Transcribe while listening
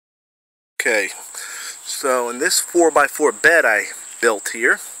Okay, so in this 4x4 bed I built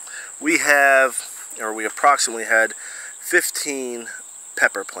here, we approximately had 15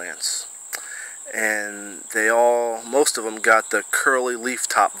 pepper plants. And most of them got the curly leaf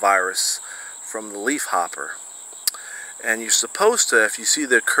top virus from the leaf hopper. And you're supposed to, if you see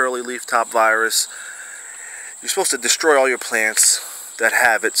the curly leaf top virus, you're supposed to destroy all your plants that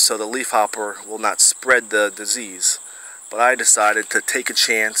have it so the leaf hopper will not spread the disease. But I decided to take a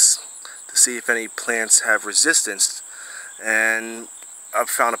chance to see if any plants have resistance, and I've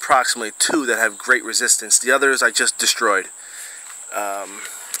found approximately 2 that have great resistance. The others I just destroyed.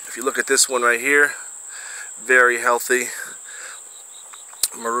 If you look at this one right here, very healthy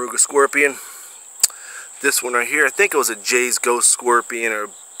Moruga scorpion. This one right here, I think it was a Jay's Ghost scorpion or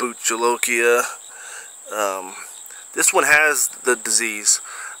Butcholokia. This one has the disease.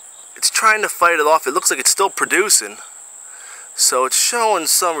 It's trying to fight it off. It looks like it's still producing, so it's showing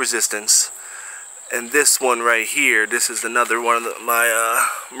some resistance. And this one right here, this is another one of my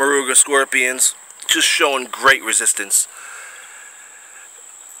Moruga scorpions, just showing great resistance.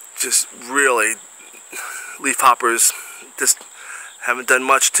 Just really, leaf hoppers just haven't done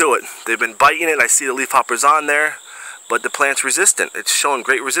much to it. They've been biting it. I see the leaf hoppers on there, but the plant's resistant. It's showing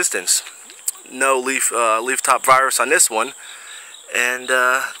great resistance. No leaf top virus on this one, and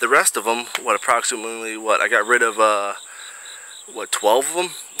the rest of them, approximately I got rid of 12 of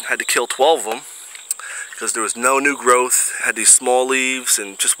them. I had to kill 12 of them because there was no new growth. Had these small leaves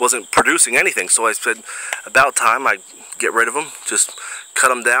and just wasn't producing anything. So I said, about time I get rid of them. Just cut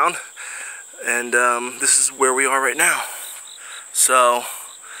them down, and this is where we are right now. So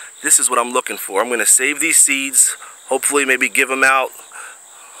this is what I'm looking for. I'm going to save these seeds, hopefully maybe give them out,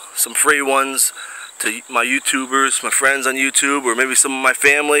 some free ones, to my YouTubers, my friends on YouTube, or maybe some of my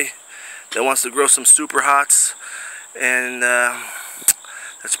family that wants to grow some superhots. And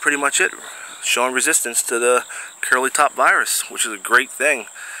that's pretty much it. Showing resistance to the curly top virus, which is a great thing.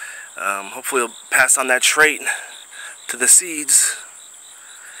 Hopefully it'll pass on that trait to the seeds.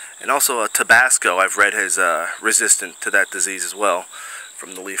 And also Tabasco, I've read, is resistant to that disease as well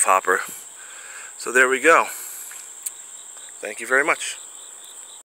from the leaf hopper. So there we go. Thank you very much.